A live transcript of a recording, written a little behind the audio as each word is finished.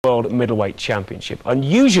World Middleweight Championship.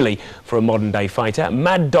 Unusually for a modern-day fighter,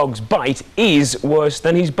 Mad Dog's bite is worse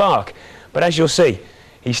than his bark. But as you'll see,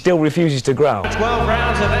 he still refuses to growl. 12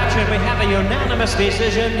 rounds of action, we have a unanimous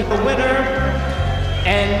decision. The winner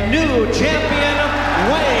and new champion,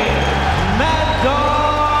 Wayne Mad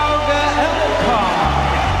Dog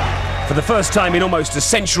Elcock. For the first time in almost a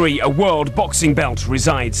century, a world boxing belt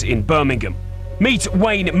resides in Birmingham. Meet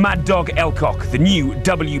Wayne Mad Dog Elcock, the new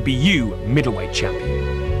WBU middleweight champion.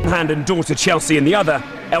 On one hand and daughter Chelsea in the other,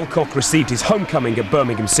 Elcock received his homecoming at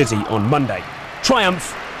Birmingham City on Monday.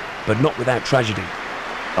 Triumph, but not without tragedy.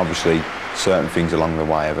 Obviously, certain things along the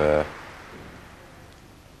way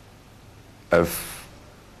have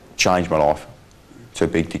changed my life to a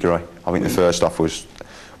big degree. I think the first off was,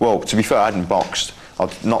 well, to be fair, I hadn't boxed.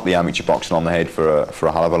 I'd knocked the amateur boxing on the head for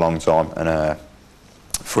a hell of a long time, and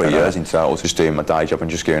 3 years in total, just doing my day job and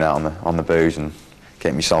just going out on the booze and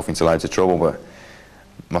getting myself into loads of trouble. But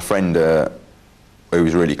my friend, who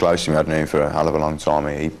was really close to me, I'd known him for a hell of a long time,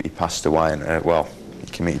 he passed away, and well, he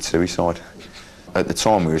committed suicide. At the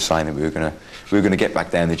time, we were saying that we were gonna get back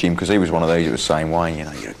down the gym, because he was one of those that was saying, Wayne, you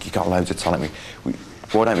know, you got loads of talent.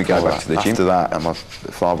 Why don't we go back to the gym? After that, my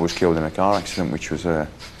father was killed in a car accident, which was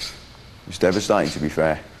devastating, to be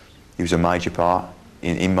fair. He was a major part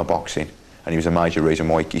in my boxing, and he was a major reason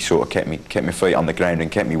why he sort of kept my feet on the ground and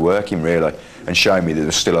kept me working, really, and showed me that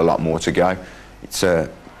there's still a lot more to go.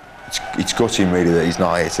 It's gutting, really, that he's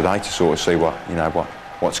not here today to sort of see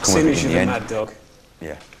what's coming in the end. Mad Dog.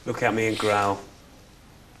 Yeah. Look at me and growl.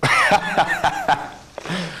 I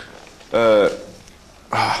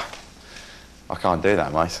can't do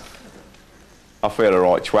that, mate. I feel a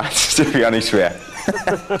right twat, to be honest with you.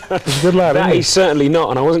 Good lad, that is certainly not,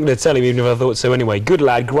 and I wasn't going to tell him even if I thought so anyway. Good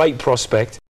lad, great prospect.